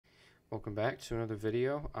Welcome back to another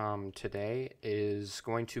video. Today is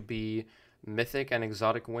going to be Mythic and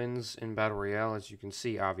Exotic wins in Battle Royale, as you can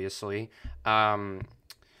see, obviously. I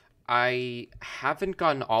haven't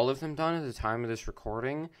gotten all of them done at the time of this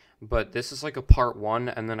recording, but this is like a part one,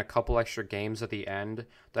 and then a couple extra games at the end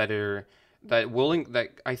that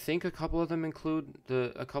I think a couple of them include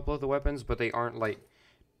a couple of the weapons, but they aren't like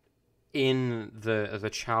in the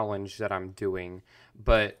challenge that I'm doing.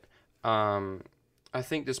 But I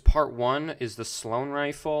think this part one is the Sloan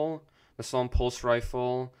rifle, the Sloan pulse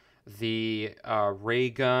rifle, the ray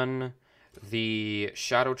gun, the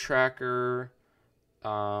shadow tracker.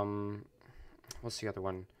 What's the other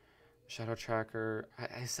one? Shadow tracker.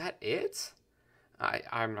 Is that it?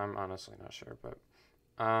 I'm honestly not sure, but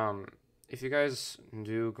if you guys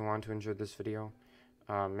do go on to enjoy this video,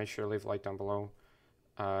 make sure to leave a like down below,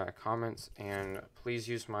 comments, and please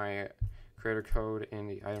use my creator code in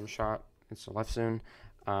the item shop. It's a lefzoon.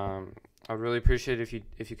 I'd really appreciate it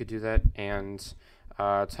if you could do that, and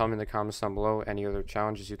tell me in the comments down below any other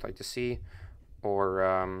challenges you'd like to see,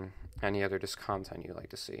 or any other just content you'd like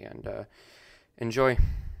to see, and enjoy.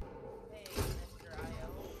 Hey, Mr. IO.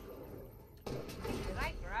 Did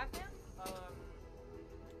I grab him?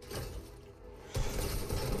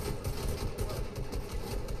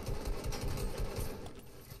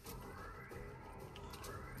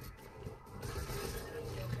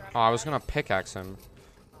 Oh, I was gonna pickaxe him.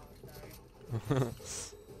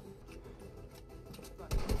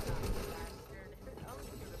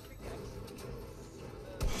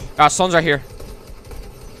 Sloan's right here.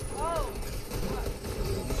 Oh!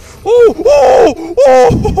 Oh!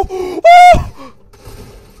 Oh! Oh!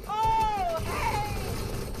 Oh, hey!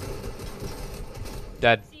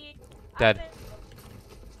 Dead. See, Dead.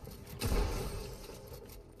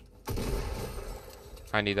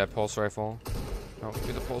 I need that pulse rifle. Oh, give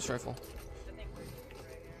me the pulse rifle.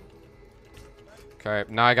 Okay,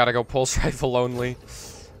 now I gotta go pulse rifle only.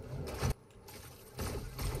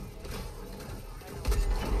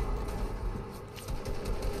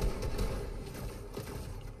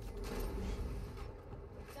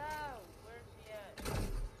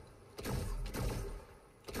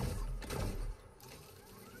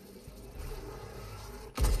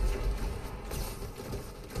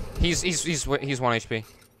 He's 1 HP.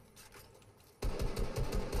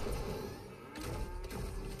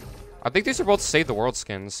 I think these are both Save the World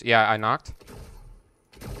skins. Yeah, I knocked.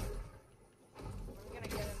 I'm gonna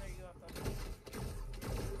get in their UFO.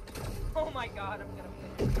 Oh my god, I'm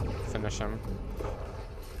gonna finish him.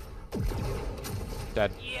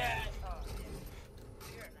 Dead. Yeah. Oh,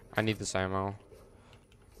 yeah. I need this ammo.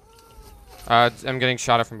 I'm getting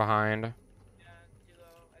shot at from behind.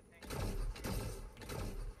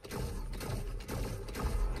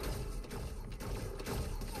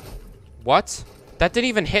 What? That didn't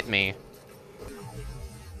even hit me.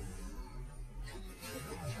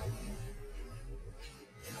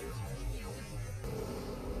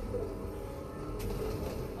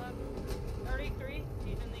 Look, 33,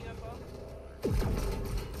 he's in the UFO.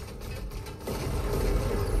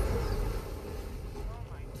 Oh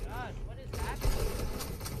my god, what is that?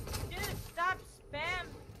 Dude, stop spam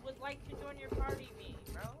would like to join your party me,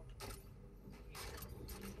 bro.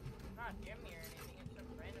 Not Jimmy or anything, it's some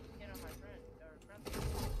random kid on my friend.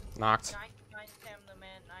 Knocked. 99 Sam the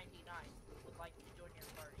man 99 would like to join your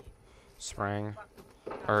party. Spraying.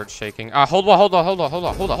 Earth shaking. Hold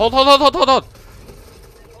on.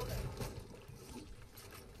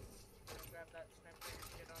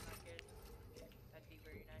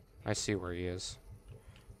 I see where he is.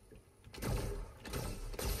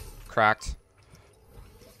 Cracked.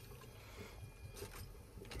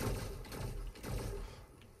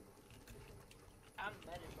 I'm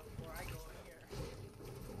better before I go in here.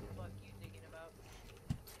 What are you thinking about?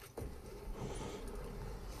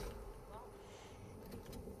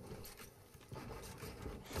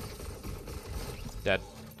 Dead.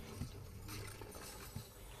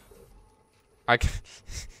 I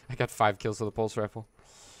got 5 kills with the pulse rifle.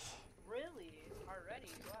 Really? Already?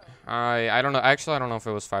 Wow. I don't know. Actually, I don't know if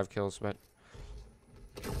it was 5 kills, but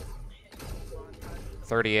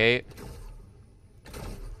 38.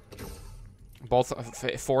 Both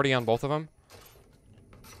 40 on both of them.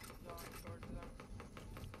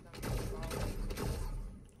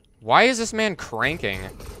 Why is this man cranking? I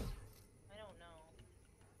don't know.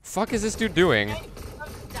 Fuck is this dude doing? Hey,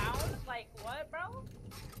 comes down? Like what, bro?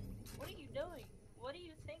 What are you doing? What are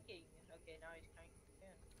you thinking? Okay, now he's cranking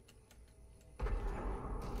again.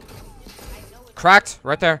 I know it's Cracked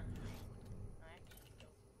right there.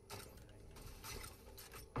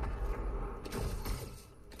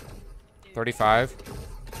 35.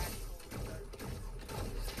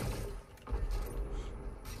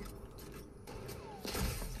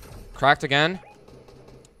 Cracked again.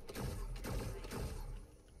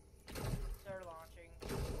 They're launching.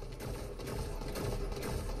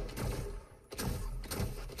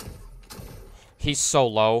 He's so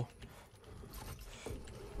low.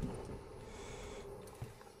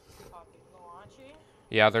 Popping the launching.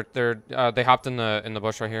 Yeah, they hopped in the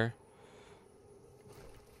bush right here.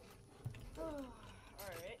 Alright.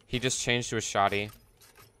 He just changed to a shoddy.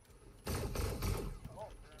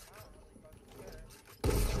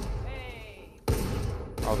 Hey!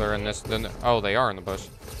 Oh, they're in this. Then oh, they are in the bush.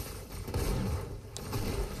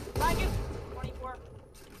 Like it! 24.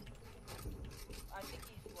 I think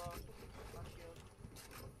he's low. On shield.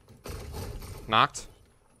 Knocked.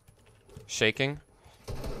 Shaking.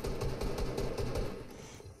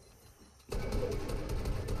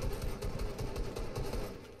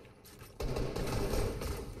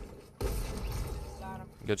 Got him.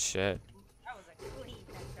 Good shit. That was a clean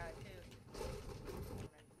headshot too.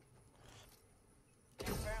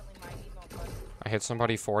 And apparently my emo button. I hit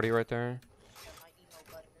somebody 40 right there. Yeah, my emo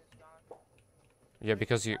button is gone. Yeah,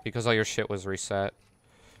 because all your shit was reset.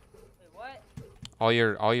 Wait, what? All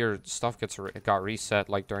your stuff got reset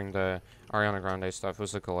like during the Ariana Grande stuff. It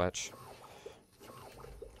was a glitch.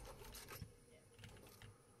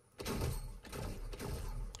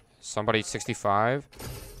 Somebody 65.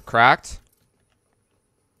 Cracked.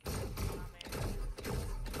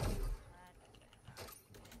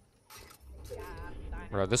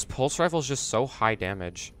 Bro, this pulse rifle is just so high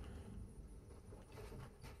damage.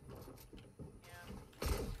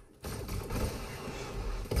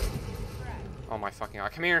 Oh my fucking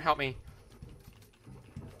god. Come here, help me.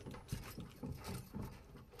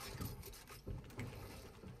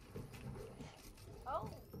 Oh.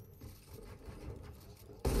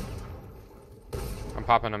 I'm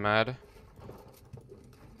popping a med.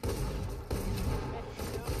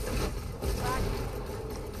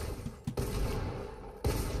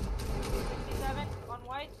 On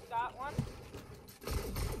white, got one.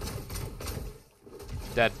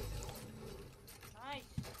 Dead. Nice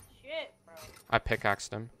shit, bro. I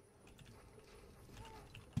pickaxed him.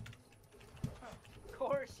 Of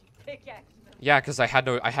course, you pickaxe them. Yeah, because I had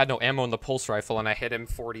no ammo in the pulse rifle and I hit him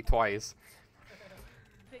 40 twice.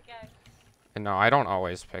 Pickaxe. And no, I don't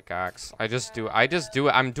always pickaxe. I just do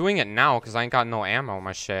it. I'm doing it now because I ain't got no ammo in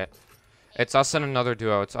my shit. It's us and another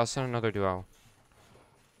duo. It's us and another duo.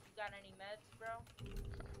 You got any meds, bro?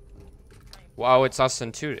 Wow, it's us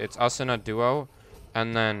and two. It's us and a duo,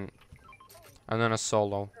 and then a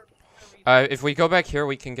solo. If we go back here,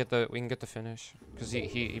 we can get the finish because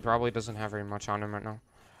he probably doesn't have very much on him right now.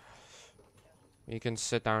 You can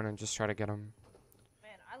sit down and just try to get him.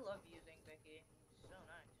 Man, I love using Vicky. So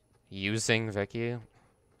nice. Using Vicky? Yeah.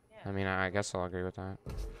 I mean, I guess I'll agree with that.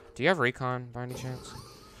 Do you have recon by any chance?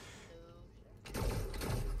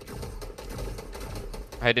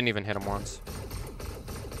 I didn't even hit him once.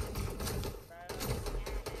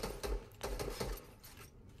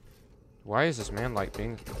 Why is this man like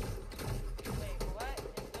being... Wait, what?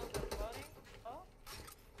 It built a floating? Oh?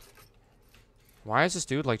 Why is this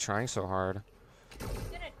dude like trying so hard? He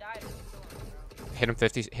didn't die to the storm, bro. Hit him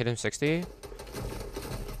 50, hit him 60?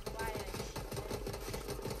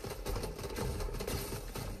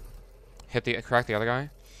 Crack the other guy?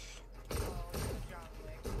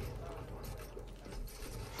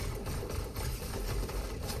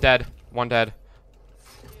 Dead. One dead.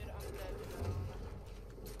 Dude, I'm dead,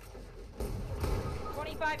 bro.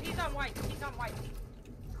 25, he's on white. He's on white.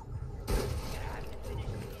 Yeah, I have to finish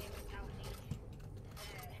the game without me.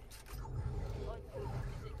 Oh, is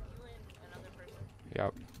it you and another person?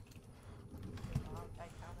 Yep. I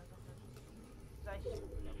count as a person. 'Cause I should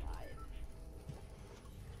be alive.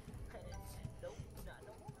 Nope, not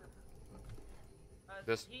no more.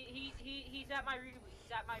 This- He's at my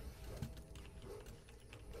he's at my...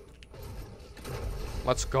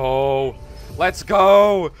 Let's go. Let's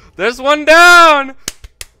go. There's one down.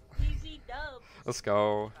 Easy dub. Let's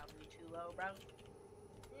go. Probably too low, bro.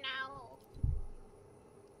 No.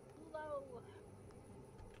 Too low.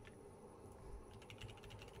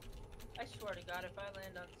 I swear to God, if I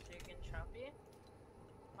land on Sig and Trumpy,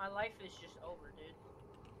 my life is just over, dude.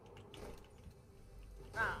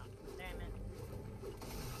 Ah, damn it.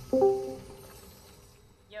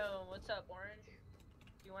 Yo, what's up, Orange?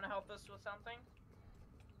 You want to help us with something?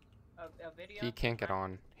 A video? He can't get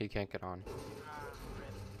on. He can't get on. Ah,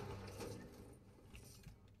 rip.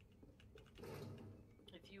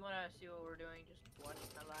 If you want to see what we're doing, just watch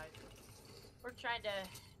my live. We're trying to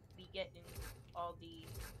be getting all the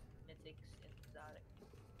mythics and exotic.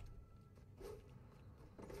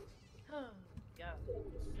 Oh, God,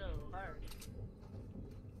 it's so hard.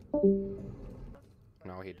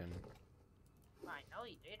 No, he didn't. No,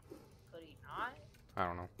 he did. Could he not? I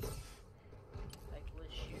don't know. Like, was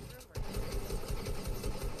shooter or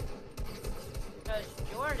because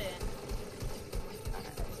Jordan,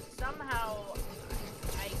 somehow,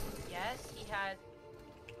 I guess he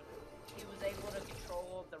was able to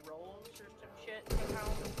control the rolls or some shit somehow.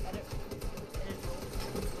 Edit his rolls.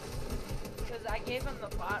 Because I gave him the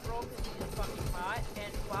bot role because he's a fucking bot,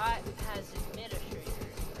 and bot has administrators.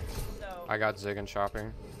 So I got Zig and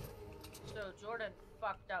shopping. So Jordan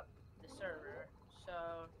fucked up the server. So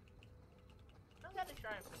I'm gonna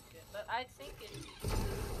try and fix it, but I think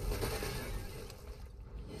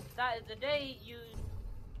it's that the day you.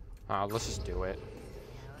 Let's just do it.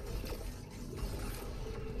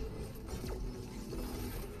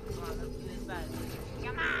 Come on, let's do this bad.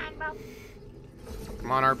 Come on, bro.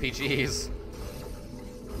 Come on, RPGs.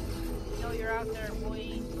 You know you're out there,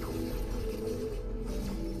 boy.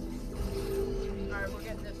 Alright, we're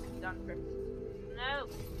getting this done for. No!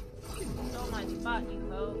 Stole my spot, you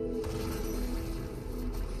hoe.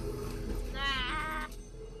 Nah!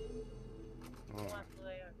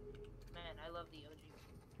 Man, I love the OG.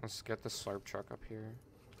 Let's get the slurp truck up here.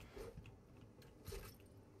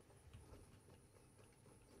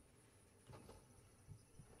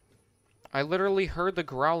 I literally heard the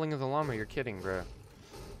growling of the llama. You're kidding, bro.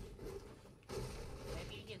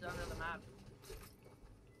 Maybe he's under the map.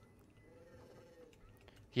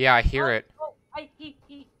 Yeah, I hear it. Oh,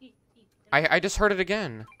 I just heard it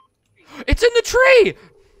again. It's in the tree!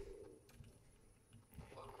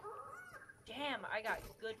 Damn, I got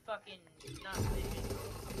good fucking not vision.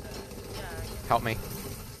 Yeah. Help me.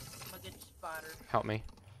 I'm a good spotter. Help me.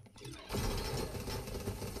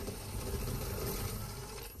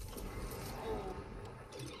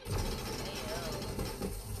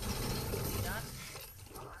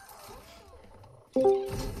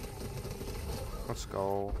 Let's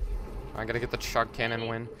go. I gotta get the chug cannon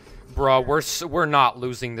win. Bro, we're not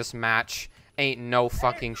losing this match. Ain't no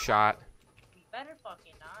fucking shot. You better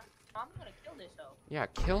fucking not. I'm gonna kill this hoe. Yeah,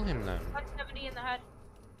 kill him then. 170 in the head.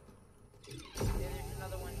 Yeah, there's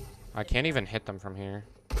another one. I can't even hit them from here.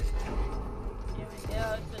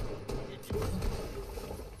 Yeah, it's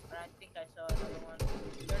but I think I saw another one.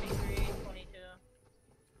 33, 22.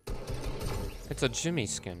 It's a Jimmy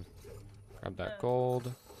skin. Grab that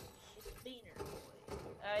gold. It's Beaner boy.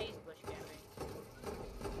 He's bush camping.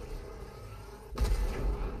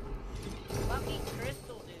 Fucking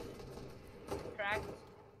crystal, dude. Cracked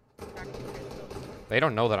crystal. They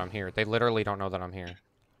don't know that I'm here. They literally don't know that I'm here.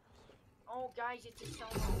 Oh, guys, it's a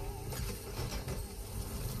solo.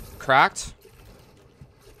 Cracked?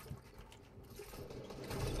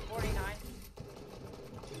 49.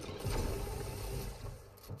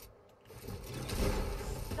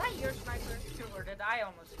 Is that your sniper? Or did I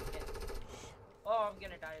almost hit? Oh, I'm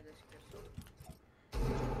gonna die to this crystal.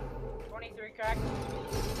 23 cracked.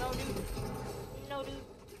 No, dude. No, dude.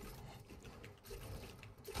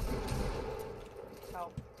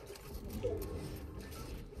 Help.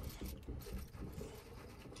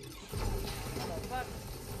 What the fuck?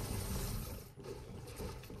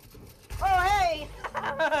 Oh, hey!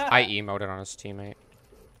 I emoted on his teammate.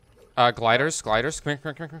 Gliders. Come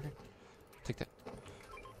here. Take that.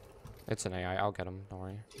 It's an AI. I'll get him. Don't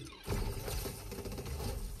worry.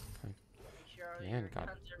 Okay. Man, got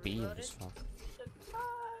beamed as fuck.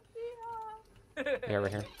 Yeah,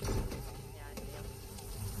 right here.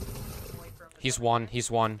 He's one.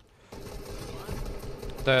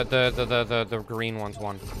 The green one's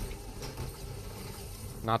one.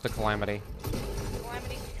 Not the Calamity.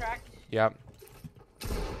 Calamity's tracked. Yep.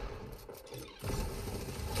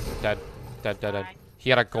 Dead. He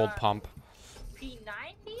had a gold pump.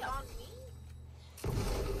 P90 on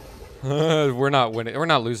me? We're not winning. We're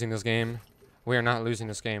not losing this game. We are not losing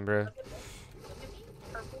this game, bro. Look at me.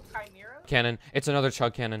 Purple Chimera. Cannon. It's another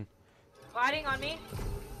chug cannon. Gliding on me.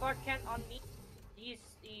 Clark Kent on me. He's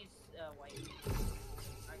white.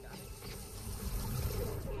 I got it.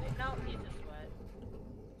 No, he's a sweat.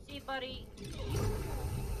 See, buddy, you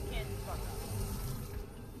can fuck up.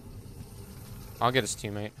 I'll get his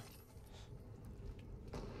teammate.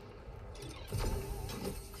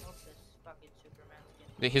 What's this fucking Superman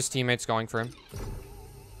skin? His teammate's going for him.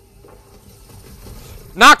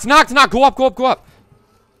 Knocked! Go up! Alright,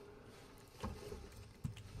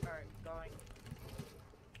 going.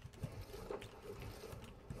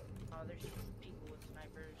 Oh, there's people with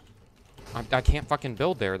snipers. I can't fucking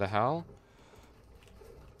build there, the hell?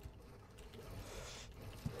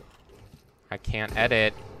 I can't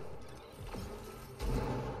edit.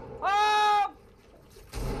 Oh!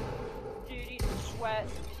 Dude, he's a sweat.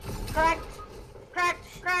 Cracked!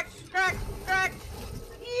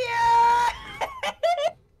 Yeah!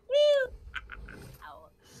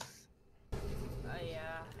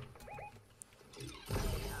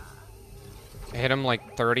 him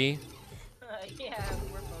like 30. Yeah,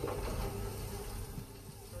 we're both.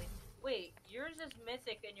 Wait, yours is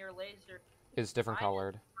mythic and your laser Is different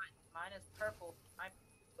colored. mine is purple. My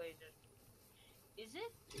laser. Is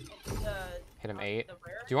it? Hit him 8. The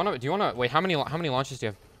rare? Do you wanna wait? How many launches do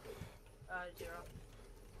you have? 0.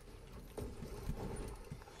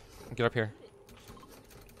 Get up here.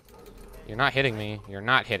 You're not hitting me. You're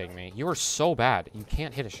not hitting me. You are so bad. You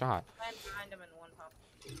can't hit a shot. I'm behind him in 1 pump.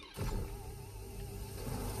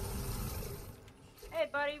 Hey,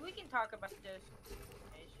 buddy, we can talk about this.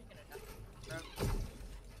 Hey, she's gonna die, bro.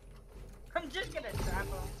 I'm just gonna trap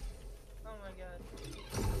him. Oh my god.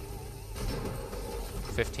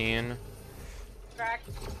 15. Cracked.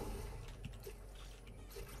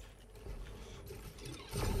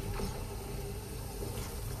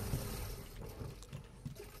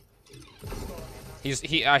 I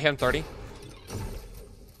hit him 30.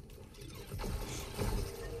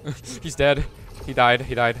 He's dead. He died.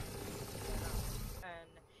 And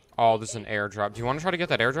Oh, this is an airdrop. Do you want to try to get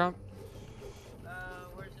that airdrop?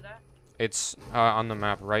 where's it at? It's on the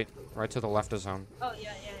map, right to the left of zone. Oh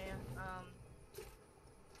yeah.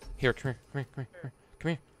 Here, come here. Come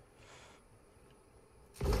here.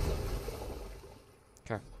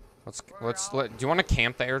 Okay, do you want to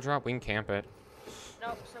camp the airdrop? We can camp it.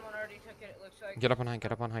 Nope, someone already took it. It looks like. Get up on height.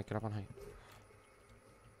 Get up on height.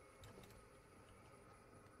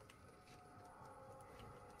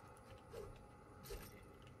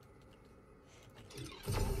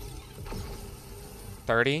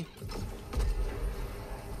 30.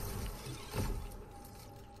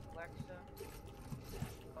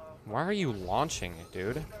 Why are you launching it,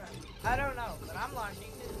 dude? I don't know, but I'm launching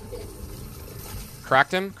too.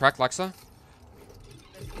 Cracked him. Cracked Lexa.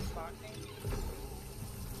 This is boxing.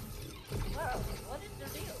 Whoa, what is their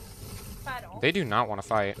deal? Pad only? They do not want to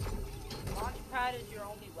fight. Launch pad is your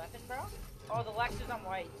only weapon, bro? Oh, the Lex is on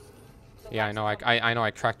white. Yeah, I know. I know.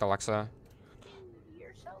 I cracked Alexa.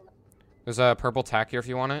 You're so... There's a purple tack here if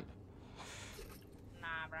you want it. Nah,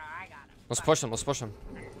 bro, I got him. Let's push them.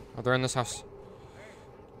 Oh, they're in this house.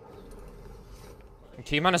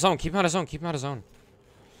 Keep him out of zone. Keep him out of zone.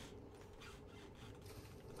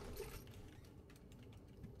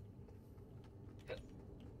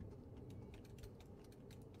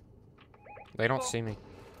 They don't see me.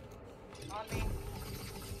 On me.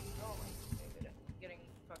 Oh my god. Getting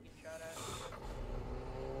fucking shot at.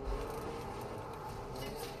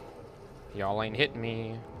 Y'all ain't hitting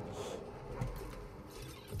me.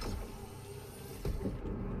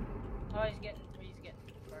 Oh, he's getting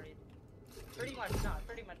partied. Pretty much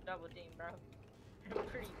double team, bro.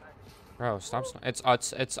 Pretty much. Bro, stop. It's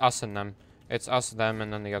us and them. It's us, them,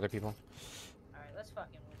 and then the other people. Alright, let's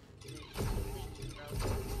fucking win. Please, bro.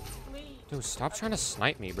 Please. Dude, stop trying to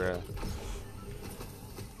snipe me, bro.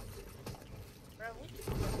 Bro, what you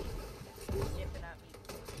fucking yipping at me?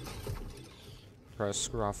 Bro,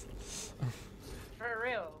 screw off. For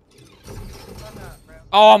real. Fuck up, bro.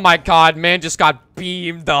 Oh my god, man just got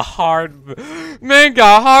beamed the hard. Man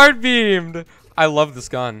got hard beamed. I love this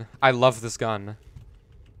gun.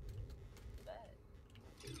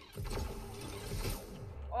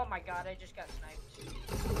 Oh my god, I just got sniped.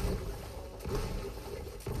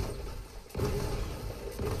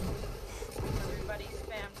 Everybody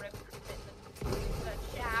spam rip the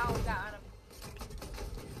chow, got him.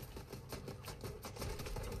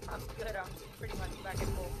 I'm good, I'm pretty much back at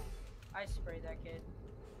full. I sprayed that kid.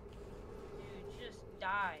 Dude, just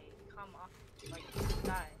die. Come on. Like, just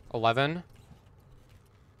die. 11.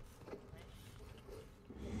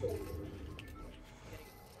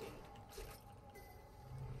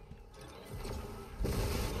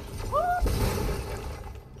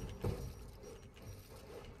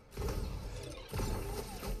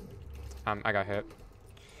 I got hit.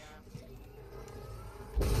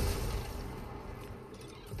 Dude,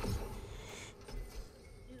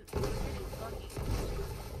 lucky.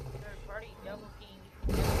 Third party double team.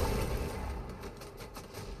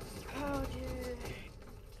 Oh, dude.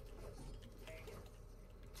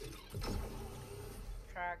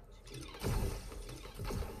 Tracked.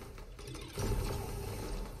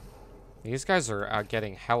 These guys are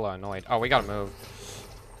getting hella annoyed. Oh, we gotta move.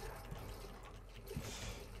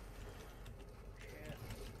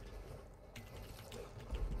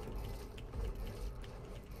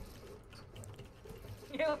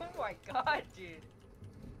 Oh my god, dude.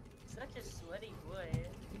 Such a sweaty boy.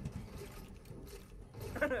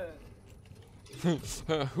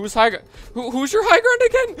 Who's your high ground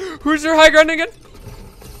again? Who's your high ground again?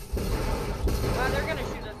 They're gonna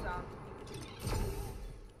shoot us down.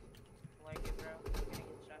 Like it, bro. I'm gonna get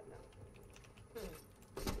shot down.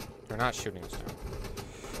 They're not shooting us down.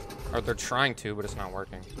 Or they're trying to, but it's not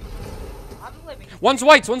working. I'm living. One's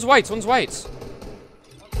whites, one's whites, one's whites.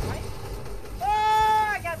 Right? Oh,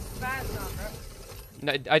 I got spazzed on, bro.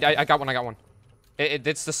 No, I got one, I got one.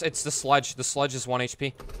 It's the sludge. The sludge is 1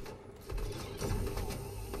 HP.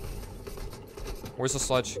 Where's the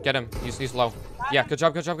sludge? Get him. He's low. Yeah, good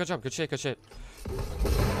job, good job, good job. Good shit, good shit. Let's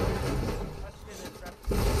do this,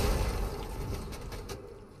 bro.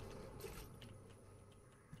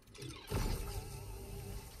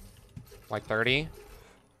 Like 30.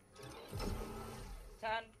 10.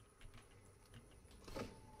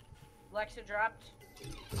 Lexa dropped.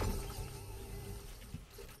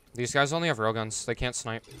 These guys only have railguns. They can't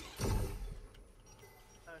snipe.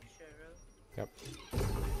 Oh shit, really? Yep.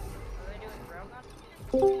 Are they doing railgun?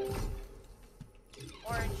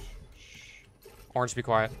 Orange. Shh. Orange, be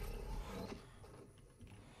quiet.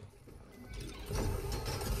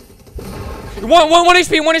 One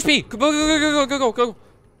HP, 1 HP. Go, go, go, go, go, go, go.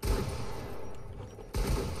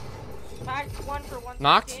 Tagged one for 116.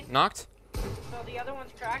 Knocked, knocked. So the other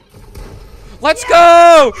one's cracked. Let's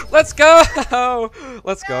go! Let's go!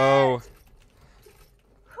 Let's go.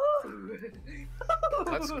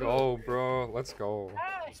 Let's go, bro. Let's go.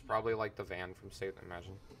 It's probably like the van from Save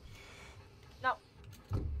Imagine. No.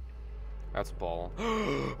 That's ball.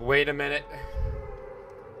 Wait a minute.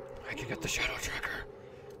 I could get the shadow tracker.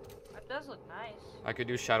 That does look nice. I could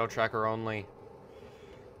do shadow tracker only.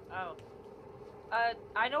 Oh.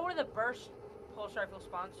 I know where the burst pulse rifle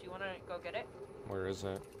spawns. You wanna go get it? Where is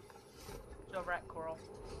it? It's over at Coral.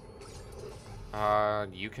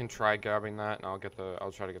 You can try grabbing that, and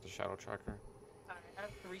I'll try to get the shadow tracker. Alright, I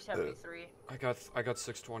have 373. I got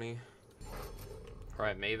 620. All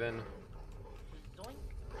right, Maven. Zoink.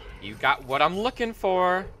 You got what I'm looking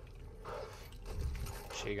for.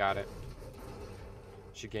 She got it.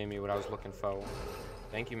 She gave me what I was looking for.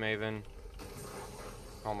 Thank you, Maven.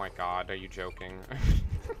 Oh my god, are you joking?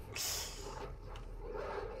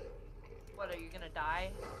 What, are you gonna die?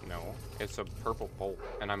 No, it's a purple bolt,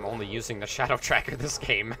 and I'm only using the shadow tracker this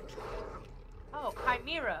game. Oh,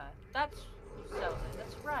 Chimera. That's Zelda.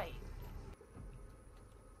 That's right.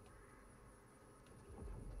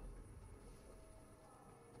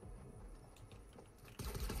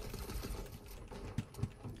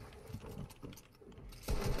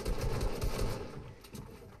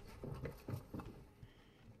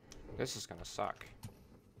 This is gonna suck.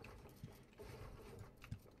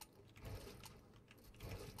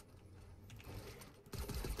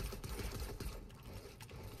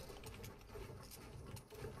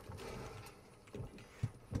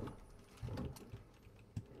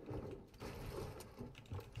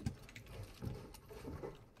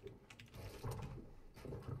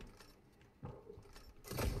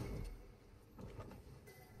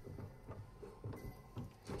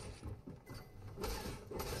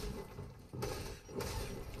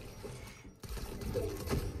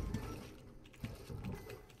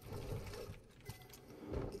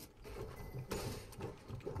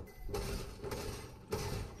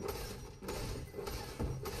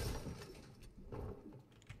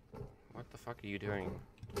 What the fuck are you doing?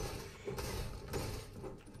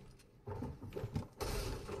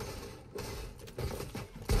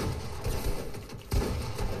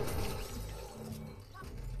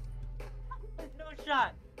 No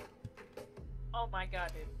shot. Oh my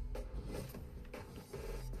god, dude.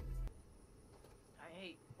 I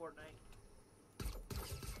hate Fortnite.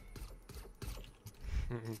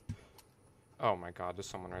 Oh my god, there's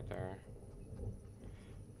someone right there.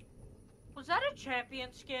 Was that a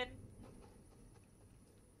champion skin?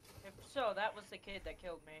 If so, that was the kid that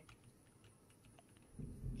killed me.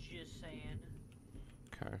 Just saying.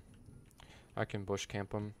 Okay. I can bush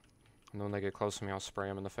camp them. And then when they get close to me, I'll spray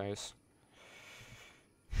them in the face.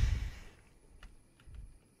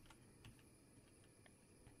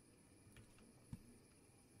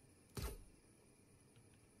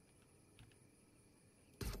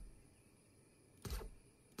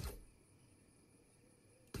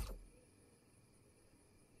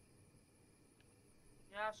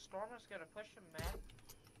 Yeah, Storm is gonna push him, man.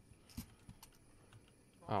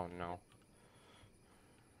 Oh no.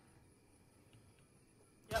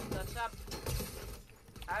 Yep, that's up.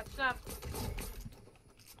 That's up.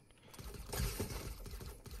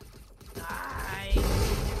 Nice.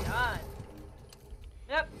 Done.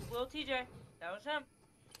 Yep, little TJ. That was him.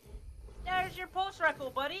 There's your pulse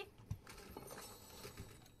rifle, buddy.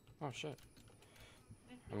 Oh shit.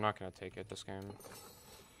 I'm not gonna take it this game.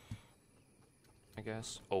 I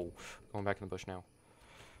guess. Oh, going back in the bush now.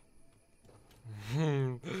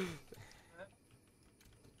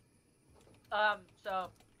 So.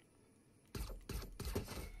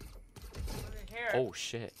 Here. Oh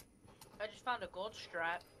shit. I just found a gold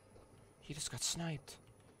strap. He just got sniped.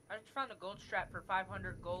 I just found a gold strap for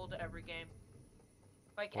 500 gold every game.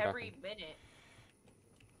 Like What every happened? minute.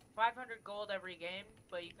 500 gold every game,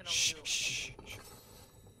 but you can only Shh, do it. shh, shh.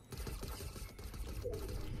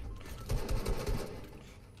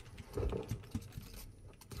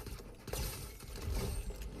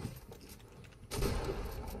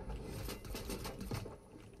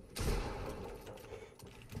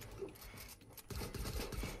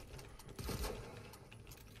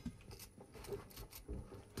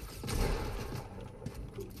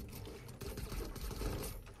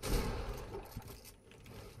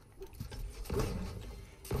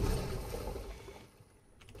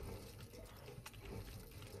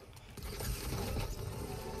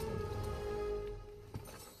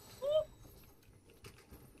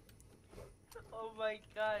 Oh my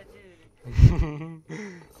god, dude.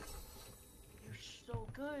 You're so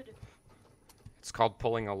good. It's called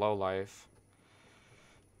pulling a low life.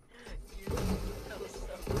 You're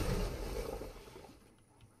so good.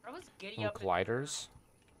 I was giddy Little up in gliders.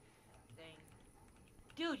 thing.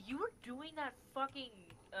 Dude, you were doing that fucking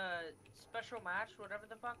special match, whatever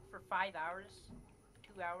the fuck, for 5 hours?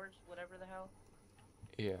 2 hours, whatever the hell.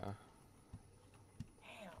 Yeah.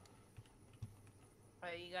 Damn.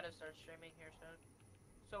 Alright, you gotta start streaming here soon.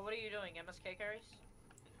 So what are you doing, MSK carries?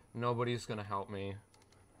 Nobody's gonna help me.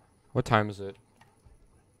 What time is it?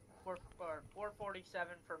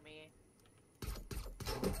 4:47 for me.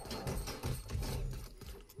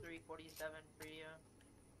 3:47 for you.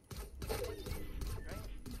 Right?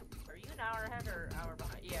 Are you an hour ahead or an hour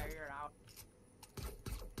behind? Yeah, you're out.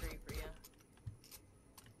 3 for you.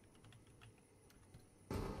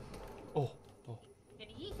 Oh. Can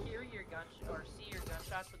he hear your gun or see your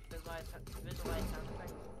gunshots with visualized sound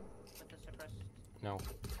effects? With the suppressed. No.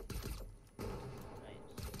 Nice.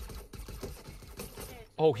 Okay,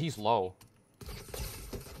 Oh, he's low.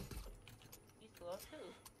 he's low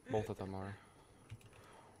too. Both of them are.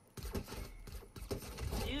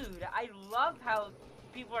 Dude, I love how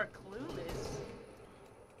people are clueless.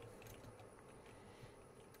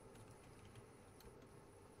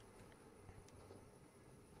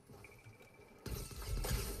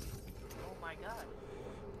 Oh my god.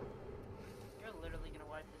 You're literally gonna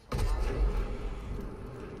wipe this whole lot.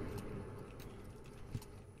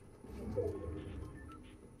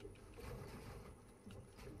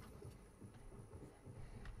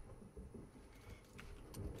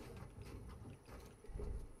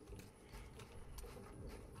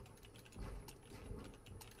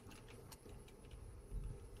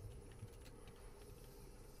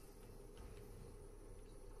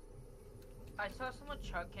 I saw someone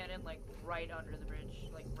chuck cannon like right under the bridge,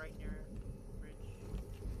 like right near the bridge.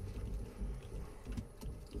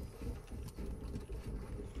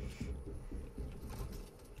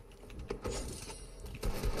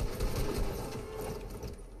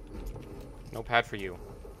 No pad for you.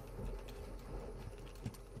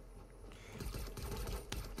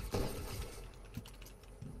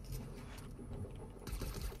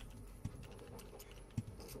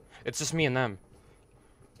 It's just me and them.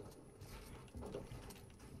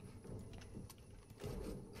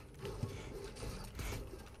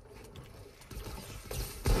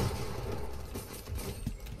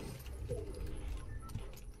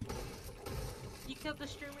 You killed the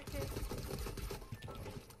streamer kid?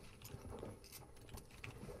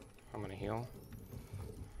 I'm gonna heal.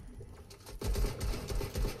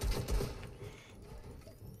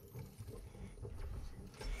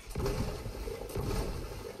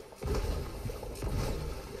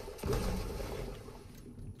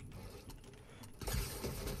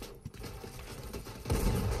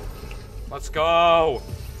 Let's go!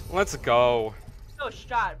 Let's go! No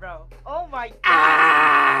shot, bro. Oh my god.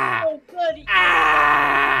 Ah! You're so good.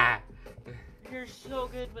 Ah! You're so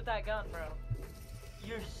good with that gun, bro.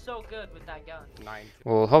 You're so good with that gun.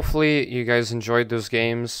 Well, hopefully you guys enjoyed those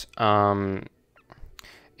games.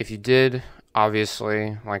 If you did,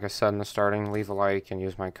 obviously, like I said in the starting, leave a like and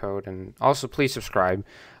use my code. And also, please subscribe.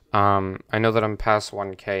 I know that I'm past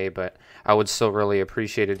 1K, but I would still really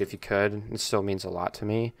appreciate it if you could. It still means a lot to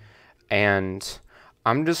me. And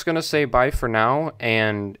I'm just going to say bye for now.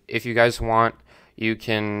 And if you guys want, you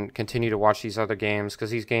can continue to watch these other games, because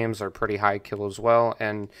these games are pretty high kill as well.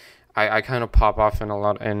 And I kind of pop off in a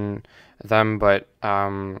lot in them. But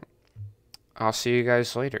I'll see you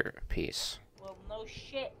guys later. Peace. Well, no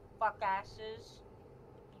shit, fuck asses.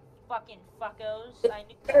 You fucking fuckos. I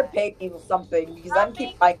knew Better that. pay me something because I'm Nothing?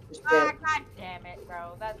 keep buying this Ah, shit. god damn it,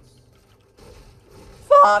 bro. That's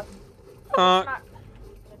Fuck. not.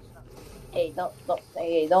 That's not.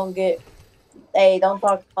 Hey, don't get. Hey, don't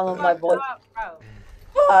talk on my voice. Stop,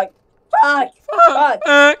 bro. Fuck. Fuck! Fuck!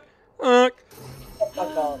 Fuck.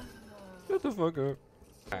 Fuck off. Shut the fuck up.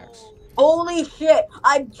 Max. Holy shit!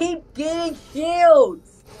 I keep getting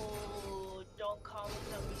shields! Oh, don't call me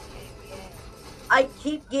something you can't get. I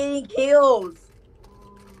keep getting kills!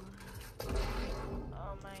 Ooh.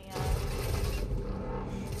 Oh my god.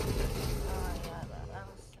 Oh my god. That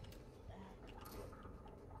was...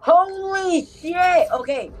 Holy shit!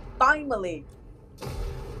 Okay, finally.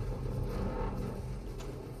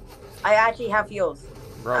 I actually have heals.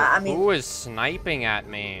 Bro, I mean- who is sniping at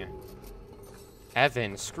me?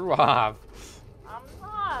 Evan, screw off. I'm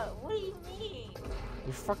not. What do you mean?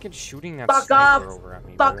 You're fucking shooting that Fuck sniper off! over at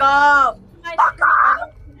me, Fuck bro. off! I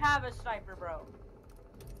don't have a sniper, bro.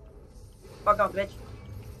 Fuck off, bitch.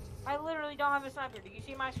 I literally don't have a sniper. Do you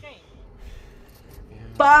see my screen? Yeah.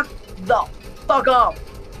 Fuck the fuck off!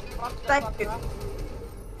 Fuck the Thank fuck you. up.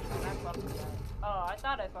 I fucking died. Oh, I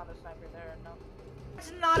thought I found a sniper there. No.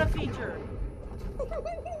 That's not a feature.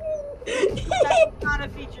 That's not a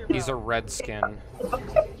feature, bro. He's a redskin.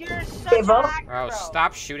 You're such Hey, a bro. hacker, Bro, bro.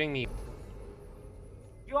 stop shooting me.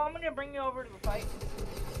 You want me to bring you over to the fight?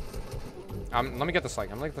 Let me get this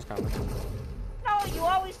like. I'm like this guy. No, you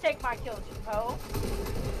always take my kills, you hoe.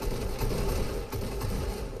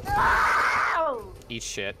 No! Eat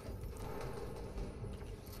shit.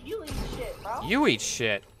 You eat shit, bro. You eat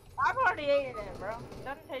shit. I've already eaten it, bro.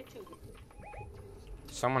 Doesn't take two.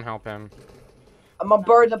 Someone help him. I'm gonna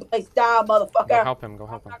burn the place down, Go motherfucker. help him. Go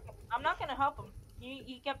help him. I'm not gonna help him.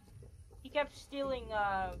 He kept stealing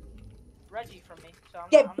Reggie from me. So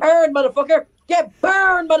Get I'm burned, motherfucker! Get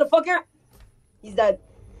burned, motherfucker! He's dead.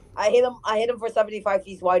 I hit him for 75.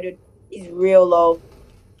 He's wide, dude. He's real low.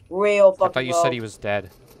 Real fucking I thought you low. said he was dead.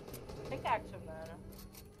 pickaxe him, man.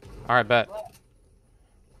 Alright, bet.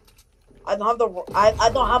 I don't have the. I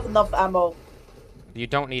don't have enough ammo. You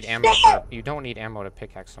don't need ammo. You don't need ammo to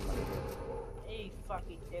pickaxe somebody. Hey,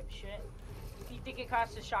 fucking dipshit. You think it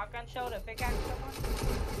costs a shotgun shell to pickaxe someone?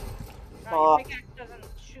 No, your pickaxe doesn't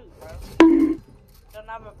shoot, bro. Doesn't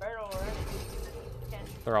have a barrel or anything. Can't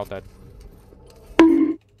shoot. They're all dead.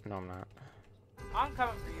 No, I'm not. I'm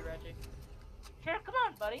coming for you, Reggie. Here, come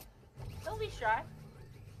on, buddy. Don't be shy.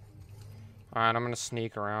 Alright, I'm gonna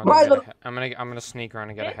sneak around. Right, And get I'm gonna sneak around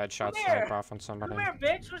and get a Bitch, headshot come here. snipe off on somebody. Come here,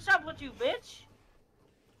 bitch. What's up with you, bitch?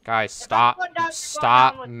 Guys, If I'm stop! going down, you're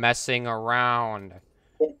Stop going down with- messing around!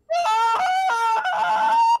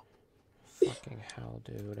 Fucking hell,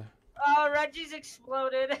 dude. Oh, Reggie's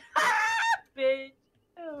exploded. Bitch.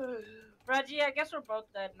 Reggie, I guess we're both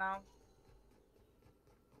dead now.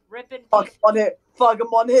 Rip in Fuck peace. him on hit. Fuck him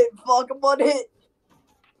on hit. Fuck him on hit.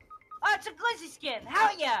 Oh, it's a glizzy skin. Hell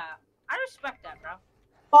yeah. I respect that, bro.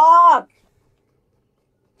 Fuck.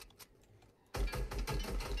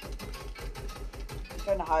 I'm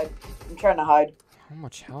trying to hide. I'm trying to hide. How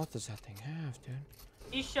much health does that thing have, dude?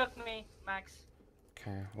 He shook me, Max.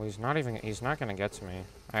 Okay, well he's not gonna get to me.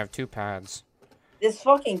 I have 2 pads. This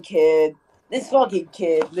fucking kid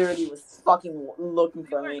literally was fucking looking We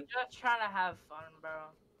for were me. just trying to have fun, bro.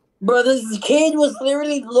 Bro, this kid was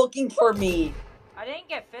literally looking for me. I didn't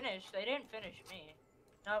get finished. They didn't finish me.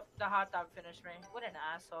 Nope, the hot dog finished me. What an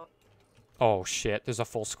asshole. Oh shit, there's a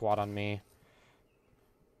full squad on me.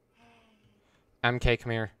 MK,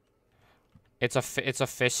 come here. It's a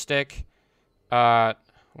fish stick.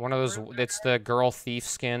 One of those. It's the girl thief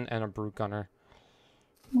skin and a brute gunner.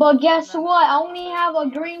 But guess what? I only have a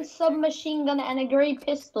green submachine gun and a gray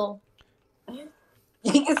pistol.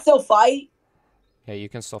 He can still fight. Yeah, you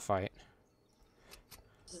can still fight.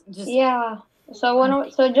 Just Yeah.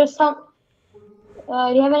 So just help.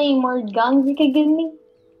 Do you have any more guns you could give me?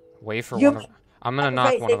 Wait for You- one of. I'm gonna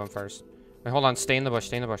knock Okay, one of them first. Wait, hold on. Stay in the bush.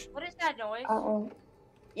 Stay in the bush. What is that noise? Uh-oh.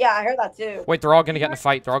 yeah, I heard that too. Wait, they're all gonna get in a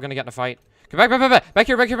fight. They're all gonna get in a fight. Come back,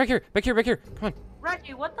 back here. Come on.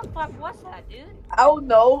 Reggie, what the fuck was that, dude? I don't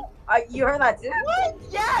know. You heard that too? What?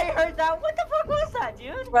 Yeah, I heard that. What the fuck was that,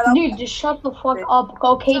 dude? Bro, that- Dude, just shut the fuck up.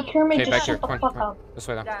 Okay, Kermit, Okay, just back here. shut the Come on, fuck come on. up. This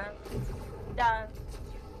way, though. Done. Done.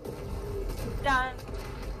 Done.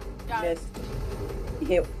 Done. Miss. He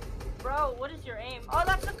hit. Bro, what is your aim? Oh,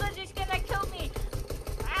 that's the glizzy skin that killed me.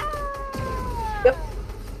 Ah! Yep.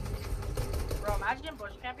 Bro, imagine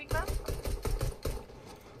bush camping, bro.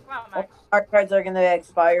 Come on, Max. Our cards are gonna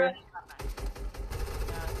expire. Yeah,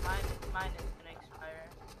 mine is gonna expire.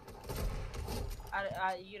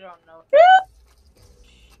 You don't know.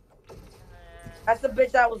 That's the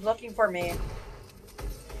bitch that was looking for me. Yeah,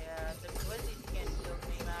 the glizzy skin killed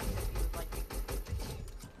me, Max. If you would like to.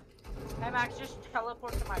 Hey, Max, just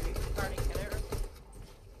teleport to my restarting hitter.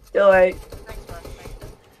 Do it. Thanks, bro. Thanks.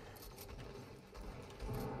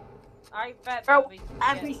 I bet. Bro, that we can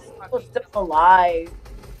every get was fucking- still alive.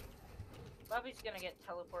 Bobby's gonna get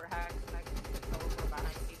teleport hacked and I can teleport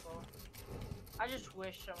behind people. I just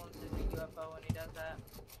wish someone did the UFO when he does that.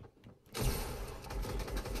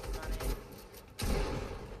 Funny.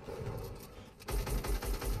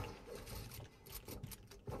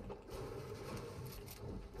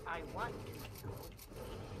 I want to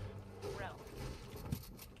know realm.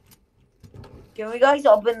 Can we guys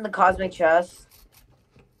open the cosmic chest?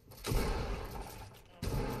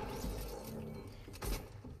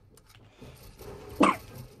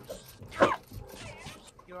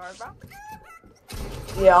 You alright, bro?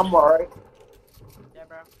 Yeah, I'm alright. Yeah,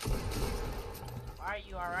 bro. Why are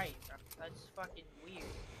you alright, bro? That's fucking weird.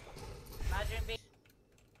 Imagine being.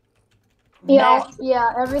 Yeah,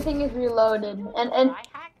 yeah, everything is reloaded. And I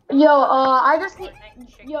hacked yo, I just need Fortnite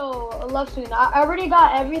chicken. yo, lefzoon. I already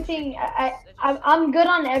got everything. I'm good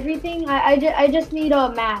on everything. I just need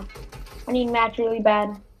a match. I need match really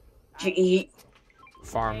bad. To eat.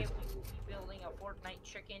 Farm. Today we will be building a Fortnite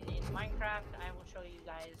chicken in Minecraft. I will show you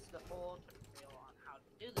guys the full tutorial on how to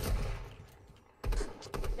do this.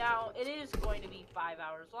 Now, it is going to be 5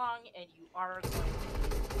 hours long, and you are going to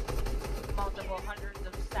need multiple hundreds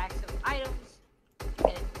of stacks of items,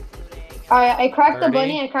 including... Alright, I cracked 30. the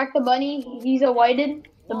bunny. I cracked the bunny. He's a whited.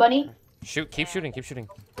 The bunny. Shoot, keep shooting, keep shooting.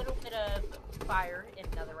 A little bit of fire in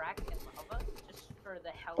netherrack and lava, just for the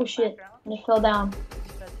health Oh shit! background. I just fell down.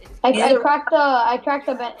 Because it's I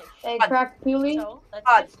cracked Puli. So, let's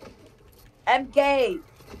God. just... MK!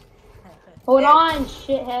 Hold Yeah. on,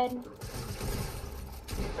 shithead.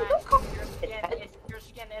 Your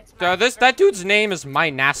skin, it's my That dude's name is My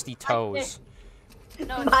Nasty Toes.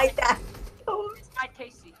 No, My dad. it's my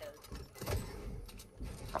tasty toes.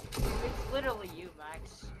 It's literally you,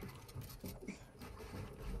 Max.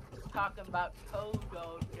 Talking about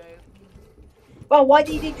Togo, dude. Well, why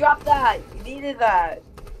did he drop that? You needed that.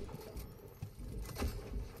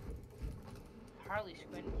 Harley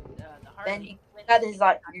Squint, the Harley Then you Quinn- got his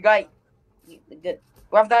like you got good.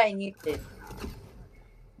 Grab that and use it. The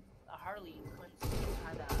Harley Quinn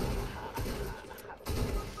kinda.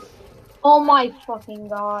 Oh my fucking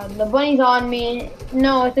god! The bunny's on me.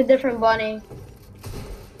 No, it's a different bunny.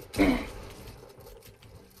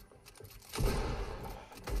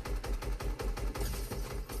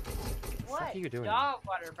 What? are you doing? Dog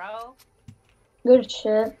water, bro. Good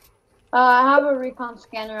shit. I have a recon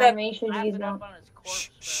scanner on me. Should Wrap use it one. up on his Shh, corpse,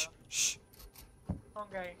 shh, bro. shh.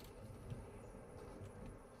 Okay.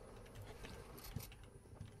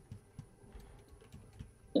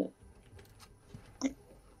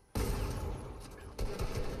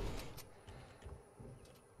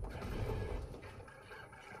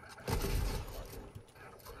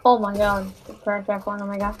 Oh my god! Crack that one. Oh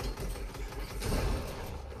my god.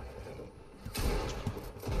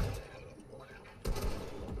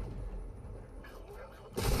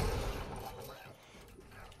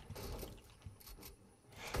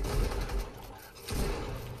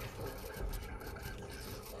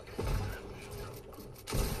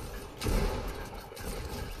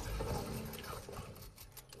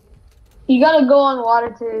 You gotta go on water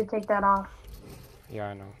to take that off. Yeah,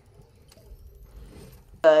 I know.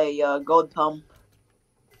 A gold pump.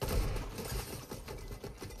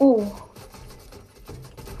 Ooh.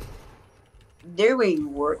 They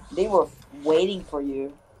were waiting for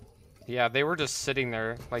you. Yeah, they were just sitting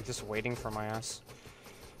there, like, just waiting for my ass.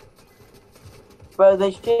 Bro,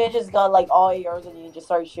 they should just got like all yours and you just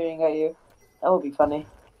started shooting at you. That would be funny.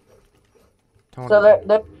 Don't So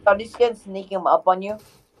even- are these kids sneaking up on you?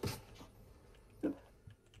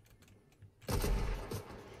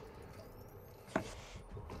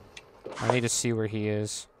 I need to see where he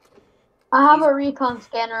is. I have a recon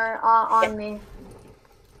scanner on me.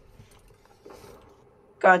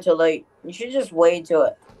 Gone too late. You should just wait till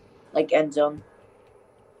it, like end zone.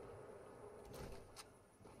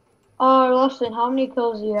 Listen, how many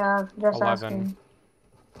kills do you have? Just 11. asking.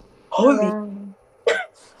 Holy, 11.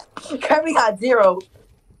 Kirby got 0.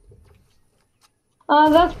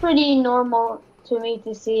 That's pretty normal to me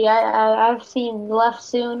to see. I've seen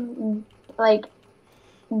lefzoon like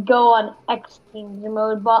go on X Games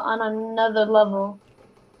mode, but on another level.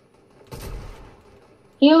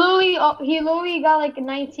 He literally got like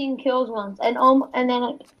 19 kills once, and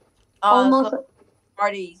then almost. So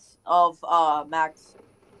parties of Max.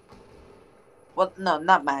 What? No,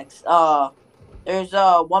 not Max. There's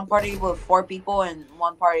one party with 4 people and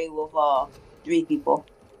one party with 3 people,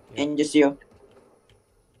 Yeah. and just you.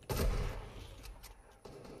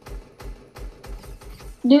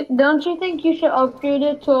 Don't you think you should upgrade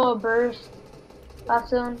it to a burst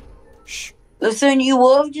soon? Shh. Listen, you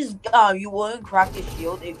would have just you wouldn't crack the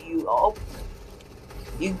shield if you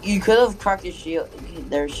you could have cracked the shield,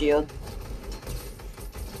 their shield.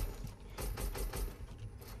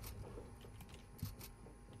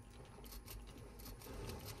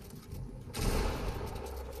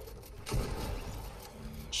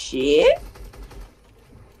 shit.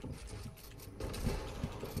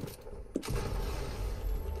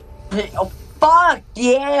 Oh, fuck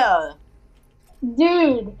yeah. Dude,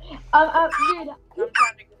 dude, I'm trying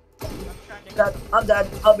to get. I'm dead.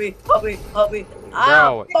 Help me.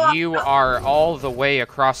 Bro, fuck. you are all the way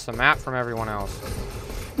across the map from everyone else.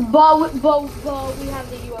 but we have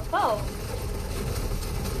the UFO.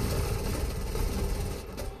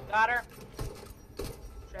 Got her.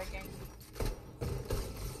 Checking.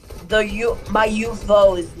 My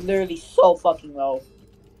UFO is literally so fucking low.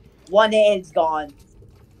 One head's gone.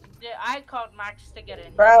 Yeah, I called Max to get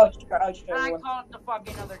in. Crouch, And I everyone. called the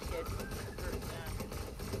fucking other kid.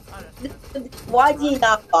 Why did he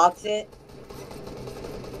not box it?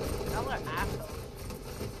 Y'all are assholes.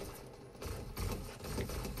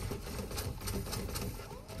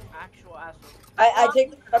 Actual assholes. I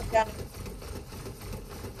take the sub cannon.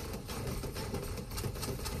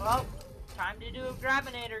 Well, time to do a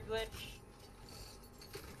gravinator glitch.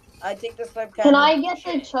 I take the sub Can cannon. I get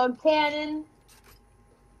the chug cannon?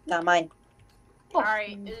 Not mine.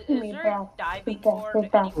 Alright, Give is me there back. a diving Give back, board?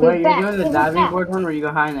 give back. anywhere? Wait, you're doing the Give it diving back. board one where you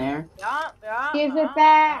go high in the air? Yeah. Give it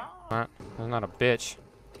back. That's not a bitch.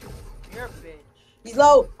 You're a bitch. He's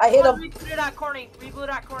low. I hit him. Rebooted that corny. Rebooted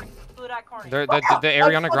that corny. Rebooted that corny. The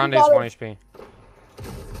Ariana Grande is 1 HP.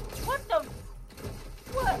 What the?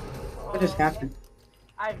 What? What just happened?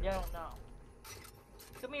 I don't know.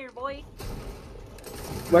 Come here, boy.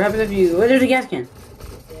 What happens if you... Oh, there's a gas can.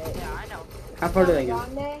 Yeah, I know. How far do they go?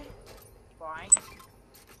 Fine.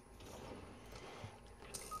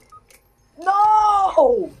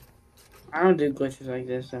 No! I don't do glitches like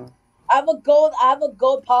this, so... I have a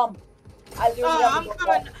gold pump. I literally Oh, have a I'm gold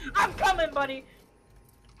coming. pump. I'm coming, buddy.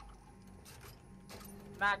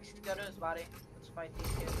 Max, go to his body. Let's fight these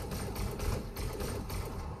kids.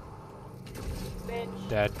 Bitch.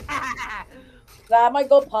 Dead. I have my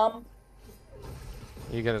gold pump.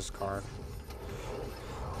 You get his card.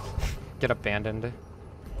 Get abandoned.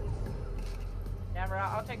 Yeah, bro,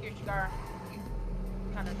 I'll take your scar.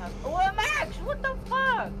 Kind of tough. Oh, Max, what the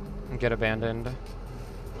fuck? Get abandoned.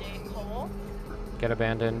 Dickhole. Get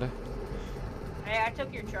abandoned. Hey, I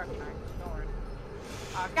took your truck, Max. Don't worry.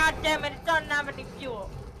 God damn it, it doesn't have any fuel.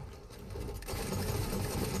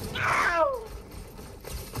 Ow!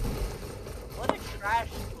 What a trash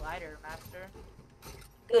slider, Master.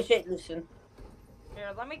 Good shit, Lucian. Here,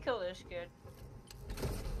 let me kill this kid.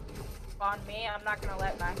 On me, I'm not gonna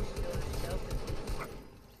let Max steal his kill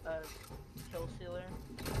because he's a kill stealer.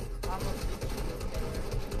 I'm a big steal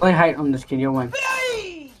killer. Play height on this kid, you'll win.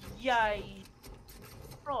 Yay! Yay!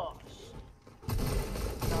 Frost.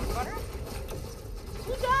 Dog butter?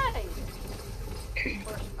 Who died? Of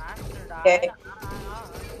course, Master died. Okay.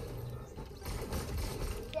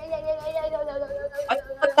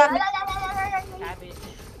 Cabbage.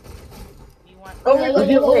 You want? Oh,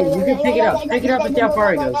 Wait, you can pick it up. Pick it up and see how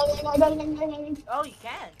far it goes. Oh, you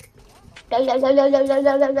can.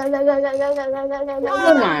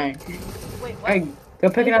 Oh my. Wait, what? Hey, go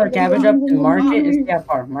pick another cabbage up and mark it and see how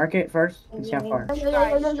far. Mark it first and see how far. This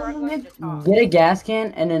guy is struggling to talk. Get a gas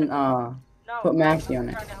can and then No, put Maxie on I'm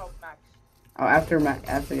it. trying to help Max. Oh,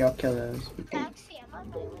 after y'all kill those.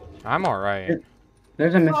 I'm alright.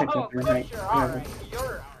 There's a mythic Oh, up there, of course right? you're alright. You're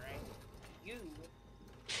alright. You.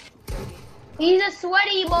 He's a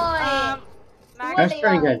sweaty boy. Max, That's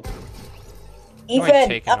pretty good. You ain't Ethan,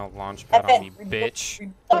 taking a launch pad on me, bitch. pick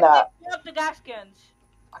up the gas cans.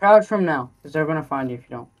 Crouch from now, because they're gonna find you if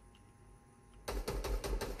you don't.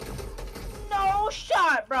 No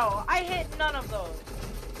shot, bro. I hit none of those.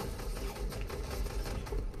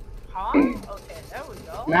 Huh? Okay, there we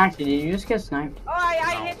go. Maxie, did you just get sniped? Oh,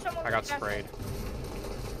 I No, hit someone. I got with gas sprayed.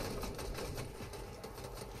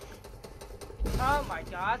 can. Oh my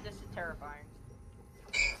god, this is terrifying.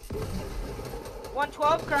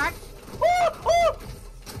 112 cracked. Woo, woo!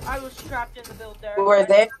 I was trapped in the build there. we were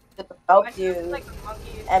there to I help feel you, like a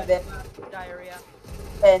monkey Evan. with diarrhea.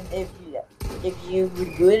 and if you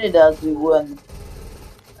rebooted us, we wouldn't.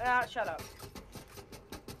 Ah, shut up.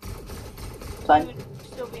 Fine. We would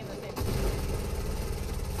still be in the same.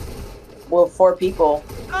 Well, 4 people.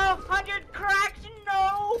 Oh, 100 cracks,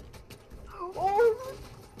 no! Oh!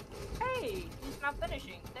 Hey, he's not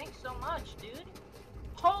finishing. Thanks so much, dude.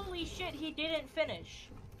 Holy shit, he didn't finish.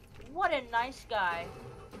 What a nice guy.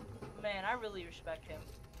 Man, I really respect him.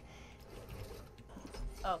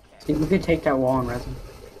 Okay. See, you could take that wall and resin.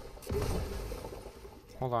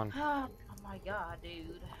 Hold on. Oh my god,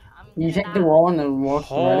 dude. You take the wall and the wall.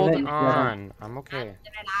 Hold it, on. I'm okay. I'm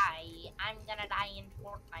gonna die. I'm gonna die in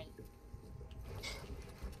Fortnite.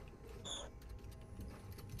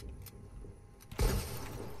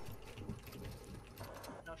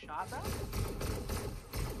 No shot, bro?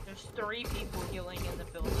 There's 3 people healing in the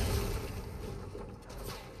building.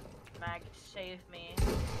 Mag, save me.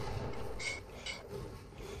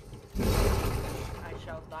 I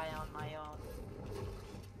shall die on my own.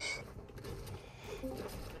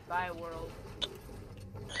 Goodbye, world.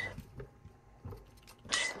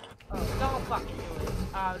 Oh, don't fucking do it.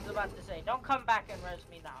 I was about to say, don't come back and res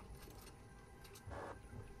me now.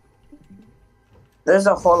 There's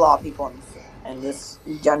a whole lot of people in this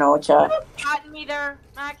general chat. Gotten me there,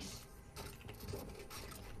 Max.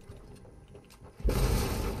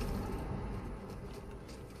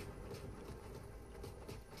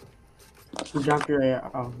 You dropped your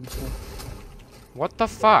oh. What the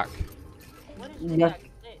fuck? What is Yeah. that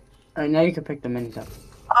glitch? Alright, now you can pick the minis up.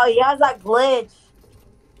 Oh, he has that glitch.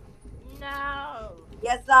 No. He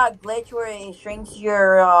has that glitch where it shrinks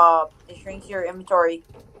your inventory.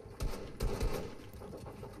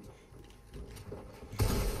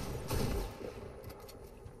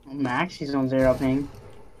 Max, he's on 0 ping.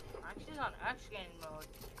 Max is on X game mode,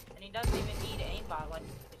 and he doesn't even need aimbot like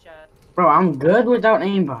the chat. Bro, I'm good without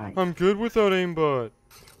aimbot. I'm good without aimbot.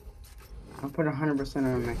 I'll put 100% on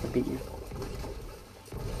him, I can beat you.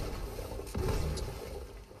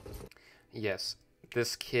 Yes,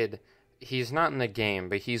 this kid, he's not in the game,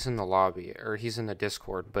 but he's in the lobby, or he's in the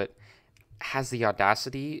Discord, but has the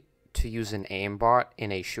audacity to use an aimbot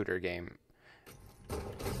in a shooter game.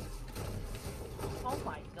 Oh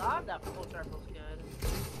my god, that full circle's good.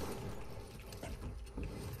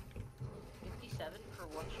 57 for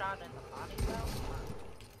one shot in the body though.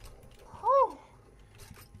 Oh,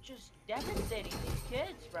 just devastating these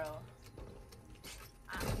kids, bro.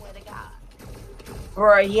 I swear to God.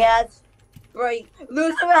 Right, yes. Right.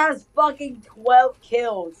 Lucifer has fucking 12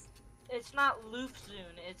 kills. It's not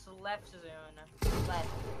lefzoon, it's lefzoon. Left.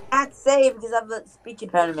 Can't say because I have a speech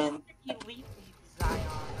impediment. He leap Zion.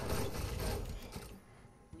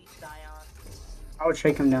 Leap Zion. I would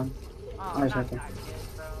shake him down. Oh, Oh, not it's that okay. kid,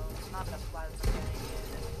 bro. Not the plasma kid.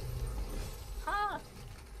 Huh.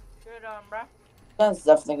 Good on, bro. That's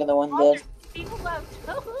definitely gonna win Oh, this. there's people left.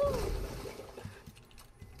 Oh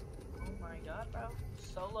my god, bro.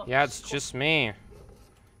 Solo. Yeah, it's just me.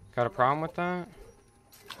 Got a problem with that?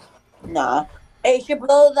 Nah. Hey, you should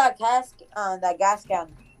blow that that gas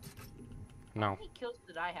can. No. How many kills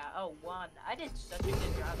did I have? Oh, 1. I did such a good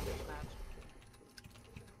job this match.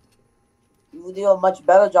 You would do a much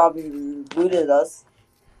better job if you booted us.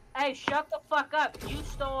 Hey, shut the fuck up. You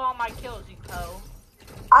stole all my kills, you co.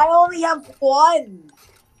 I only have 1.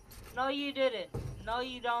 No, you didn't. No,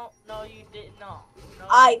 you don't. No, you didn't. No. No.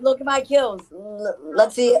 Alright, look at my kills.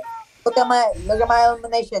 Let's see. Look at my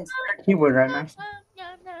eliminations. Keyboard, right, Max?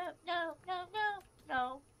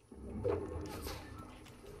 No.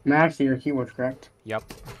 Max, your keyboard's correct. Yep.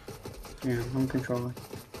 Yeah, I'm controller.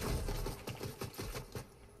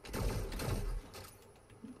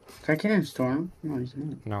 Is that kid in Storm? No, he's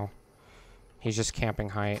not. No. He's just camping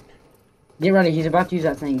height. Get ready, he's about to use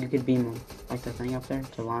that thing. You could beam him. Like the thing up there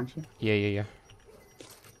to launch you. Yeah.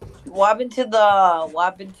 What happened to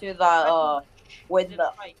the when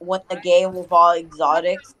the game with all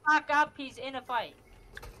exotics? Fuck up, he's in a fight.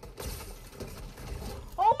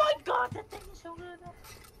 Oh my god, that thing is so good.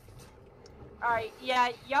 Alright, yeah,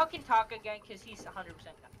 y'all can talk again because he's 100% done.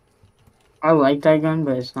 I like that gun,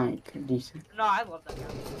 but it's not decent. No, I love that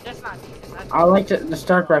gun. That's not decent. That's I like the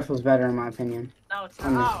Stark rifle's better in my opinion. No, it's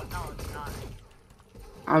not. Oh, no, it's not.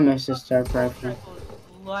 I miss the Stark rifle. Rifle is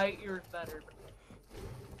light years better.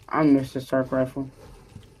 I miss the Stark rifle.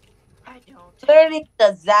 I don't. Literally the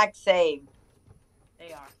exact same.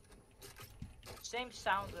 They are. Same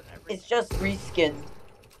sounds and everything. It's just reskinned.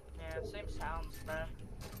 Yeah, same sounds, bruh.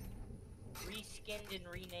 Reskinned and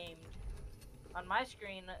renamed. On my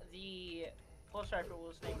screen, the pulse rifle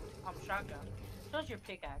was named Pump Shotgun. So is your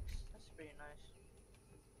pickaxe. That's pretty nice.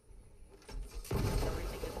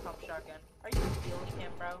 Everything is Pump Shotgun. Are you stealing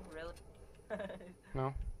him, bro? Really?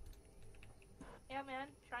 No. Yeah, man.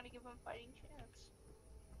 Trying to give him a fighting chance.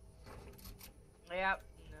 Yeah.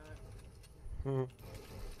 No.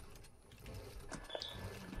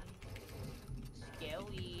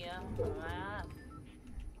 Scary. Ah.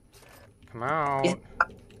 Come out.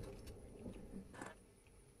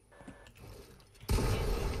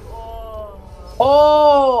 Oh.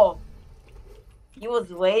 Oh! He was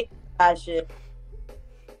waiting for that shit.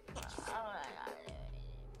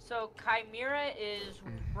 So Chimera is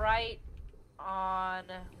right on,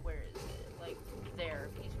 where is it? Like there.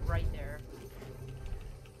 He's right there.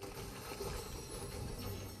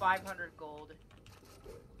 500 gold.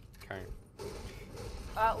 Okay.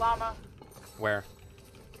 Llama. Where?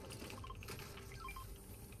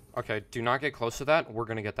 Okay, do not get close to that. We're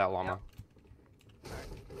gonna get that llama.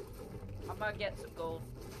 I'm gonna get some gold.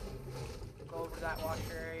 Go over to that washer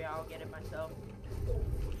area. I'll get it myself.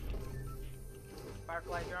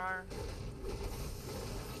 Firefly jar.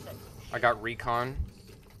 I got recon.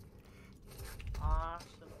 Awesome.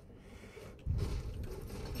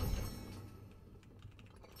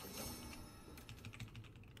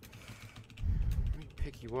 Let me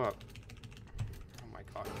pick you up. Oh my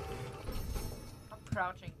god. I'm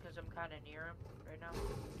crouching because I'm kind of near him right now.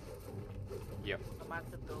 Yep. I'm at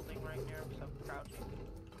the building right near him, so I'm crouching.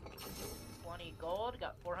 20 gold,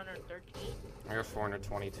 got 413. I got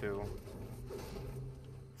 422.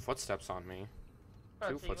 Footsteps on me. Oh,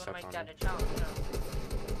 Two so you want to footsteps make on that me. a challenge, huh?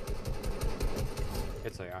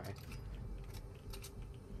 It's AI.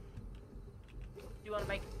 You want to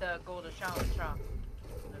make the gold a challenge, huh?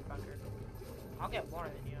 Motherfucker. I'll get more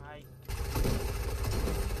than you.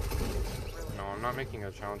 Really. No, I'm not making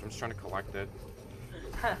a challenge. I'm just trying to collect it.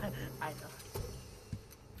 I know.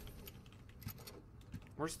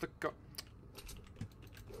 Where's the go?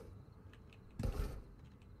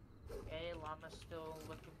 Okay, llama's still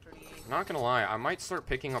looking pretty. Not gonna lie, I might start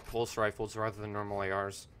picking up pulse rifles rather than normal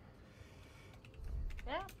ARs.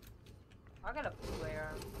 Yeah. I got a blue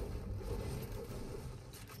AR.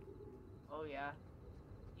 Oh yeah.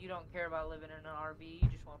 You don't care about living in an RV, you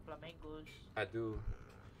just want flamingos. I do.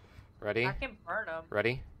 Ready? I can burn them.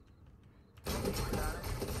 Ready?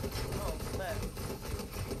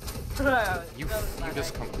 Oh, You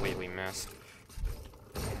just completely missed.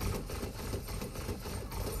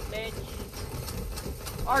 Bitch.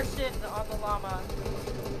 Arson on the llama.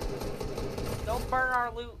 Don't burn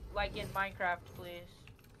our loot like in Minecraft, please.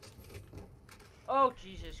 Oh,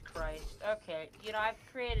 Jesus Christ. Okay, you know, I've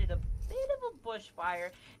created a bit of a bushfire.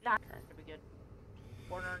 Nah, gonna be good.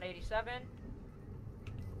 487.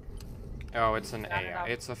 Oh, it's an Got it AI. up.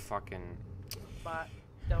 It's a fucking... But,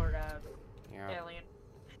 or, Yeah. alien.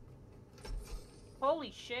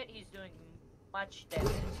 Holy shit, he's doing much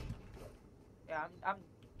damage. Yeah, I'm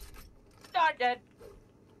not dead.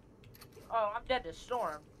 Oh, I'm dead to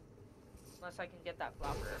storm. Unless I can get that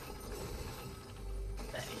flopper.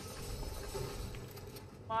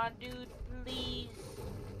 Come on, dude, please.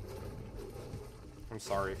 I'm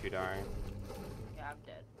sorry if you die. Yeah, I'm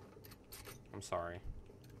dead. I'm sorry.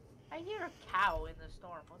 I hear a cow in the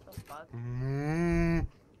storm. What the fuck?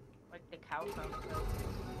 Like the cow sounds.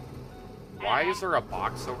 Why is there a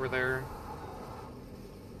box over there?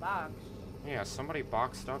 Box. Yeah, somebody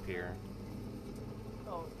boxed up here.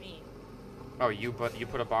 Oh, me. Oh, you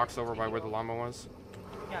put a box over by where the llama was?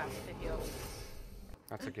 Yeah, the heel.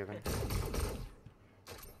 That's a given.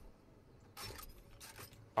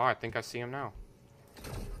 Oh, I think I see him now.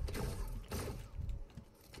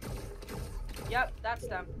 Yep, that's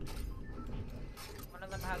them. One of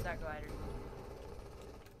them has that glider.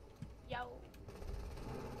 Yo.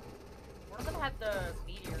 One of them had the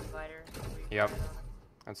meteor glider. Yep.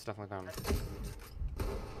 That's definitely them.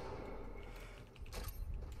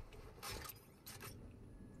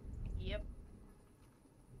 Yep.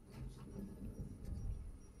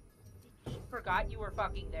 You forgot you were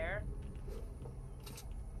fucking there.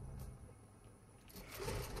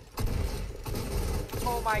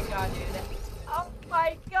 Oh my god, dude. Oh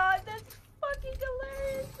my god, that's fucking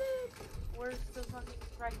hilarious, dude. Where's the fucking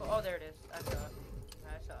rifle? Oh, there it is. I saw it.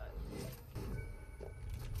 I saw it.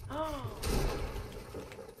 Oh.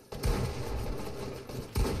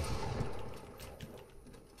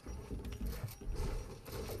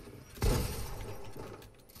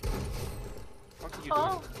 What are you doing?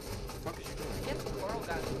 Oh. What are you doing? I guess the coral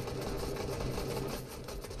got it.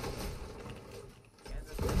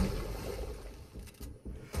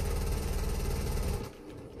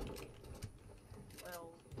 Well,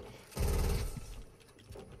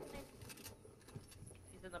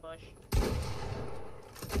 he's in the bush.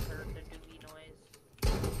 Heard the doobie noise.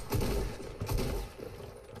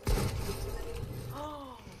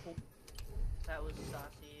 Oh, that was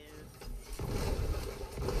saucy.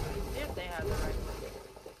 See if they have the right one.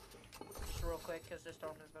 Just real quick, because the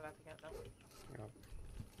storm is about to get them. Yep.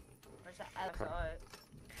 Where's that? I saw it.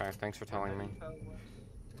 Okay, thanks for telling me. Info was-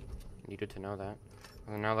 Needed to know that.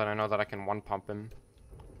 And now that I know that I can one-pump him.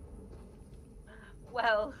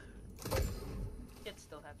 Well, kids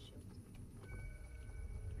still have shields.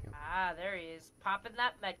 Yep. Ah, there he is. Popping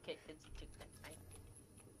that medkit, kids.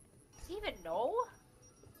 Does he even know?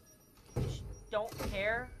 Just don't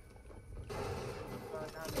care. Oh,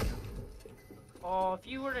 not there. Oh, if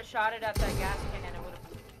you were to shot it at that gas cannon, it would have.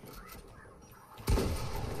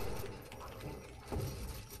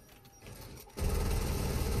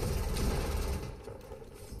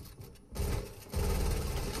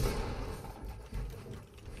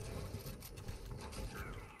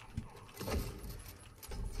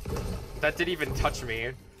 That didn't even touch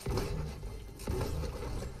me.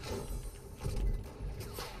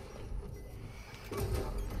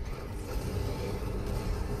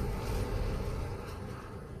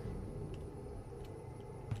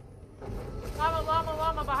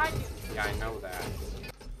 Llama behind you. Yeah, I know that.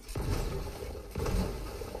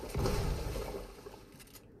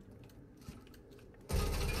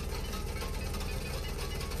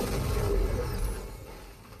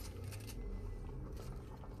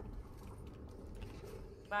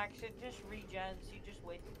 Max, it just regens. You just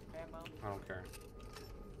wasted ammo. I don't care.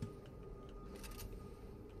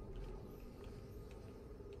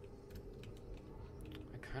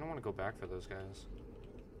 I kind of want to go back for those guys.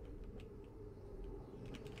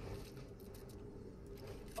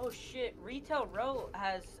 Oh shit, Retail Row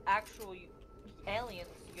has actual aliens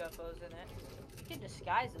UFOs in it. You can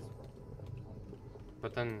disguise as one.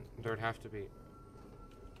 But then there'd have to be...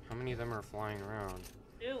 How many of them are flying around?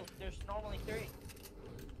 2. There's normally 3.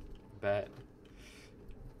 Bet.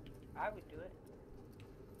 I would do it.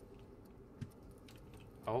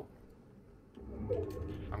 Oh.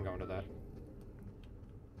 I'm going to that.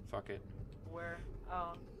 Fuck it. Where?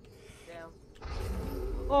 Oh. Damn.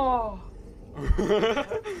 Oh!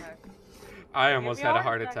 I almost had a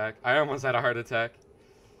heart attack. I almost had a heart attack.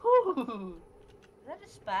 Whew. Is that a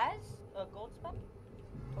spaz? A gold spaz?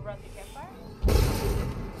 Around the campfire?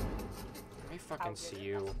 I fucking see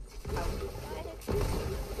you. How good is it?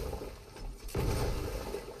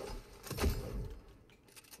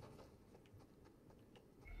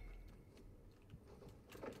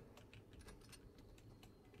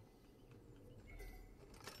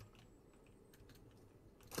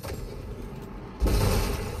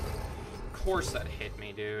 Of course that hit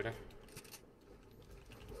me, dude.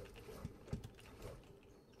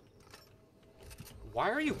 Why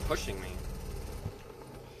are you pushing me?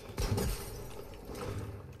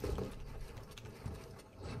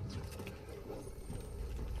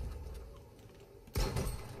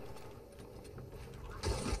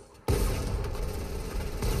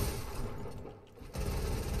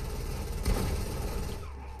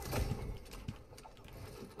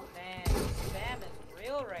 Man, spam is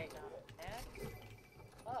real right now, man.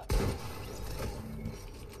 Fuck.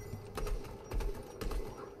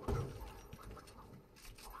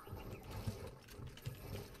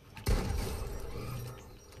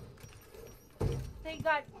 They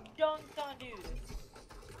got dunked on, dude.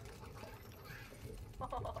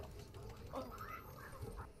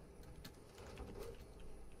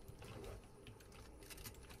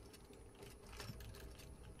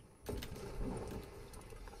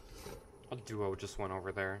 A duo just went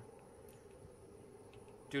over there.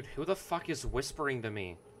 Dude, who the fuck is whispering to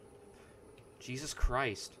me? Jesus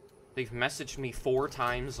Christ. They've messaged me 4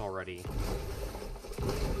 times already.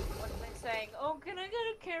 What's been saying? Oh, can I get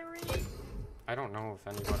a carry? I don't know if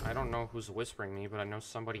anyone... I don't know who's whispering me, but I know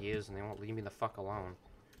somebody is, and they won't leave me the fuck alone.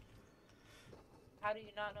 How do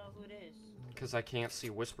you not know who it is? Because I can't see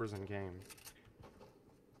whispers in game.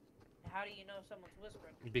 How do you know someone's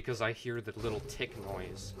whispering? Because I hear the little tick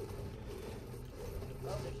noise.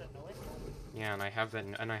 Oh, there's a noise. Yeah, and I have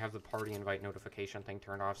the party invite notification thing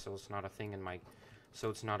turned off, so it's not a thing in my... So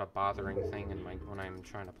it's not a bothering thing in my... when I'm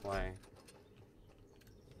trying to play.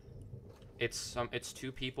 It's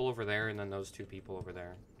 2 people over there, and then those 2 people over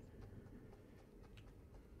there.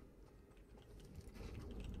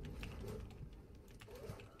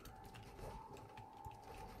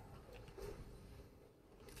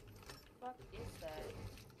 What the fuck is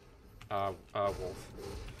that? Wolf.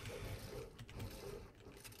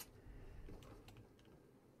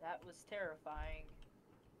 That was terrifying.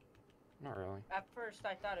 Not really. At first,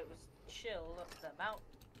 I thought it was chill up the mountain.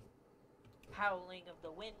 Howling of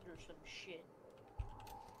the wind or some shit.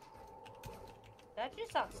 That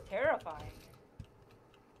just sounds terrifying.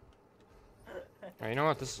 You know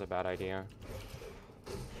what? This is a bad idea.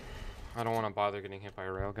 I don't want to bother getting hit by a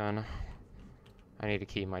railgun. I need to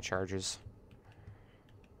keep my charges.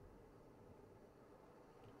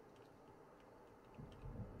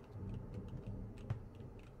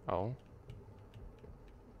 Oh.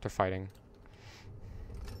 They're fighting.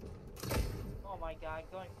 Oh my god,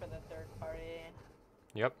 going for the third party.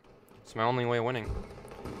 Yep. It's my only way of winning.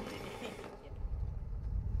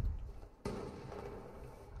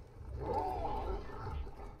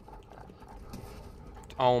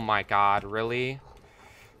 Oh my god, really?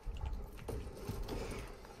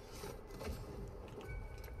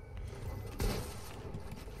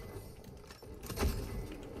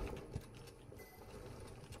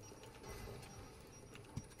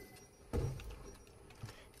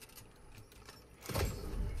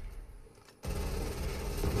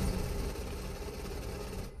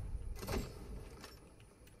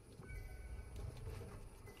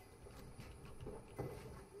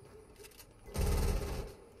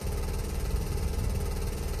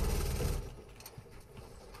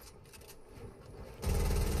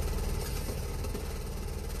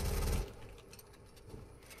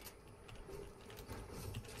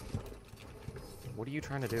 What are you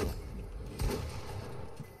trying to do?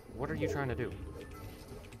 What are you trying to do?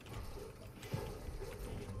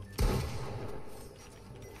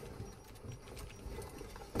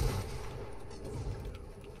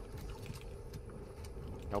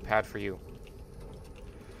 No pad for you.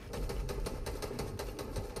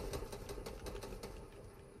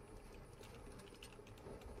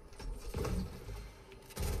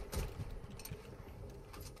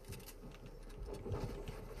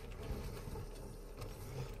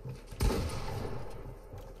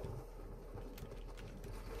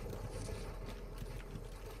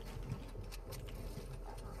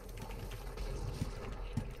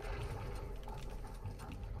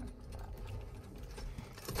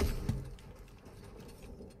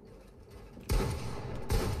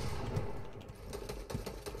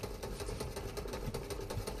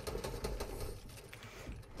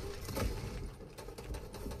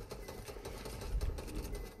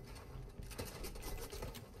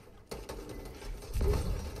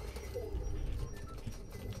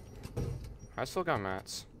 I still got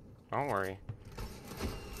mats. Don't worry.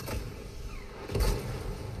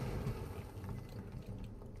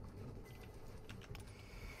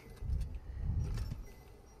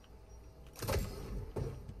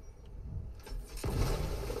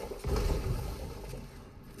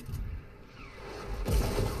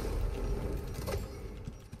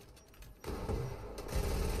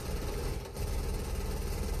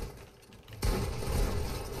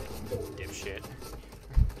 Dipshit.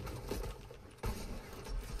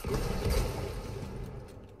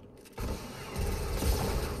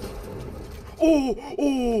 Oh!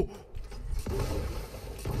 Oh!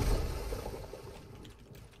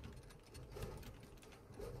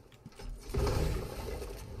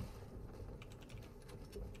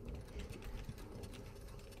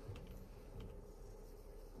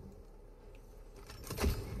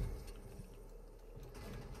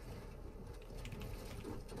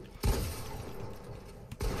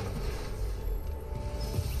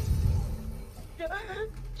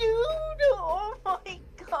 Dude, oh my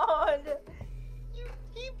god! You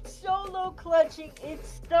keep solo clutching.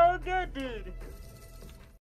 It's so good, dude.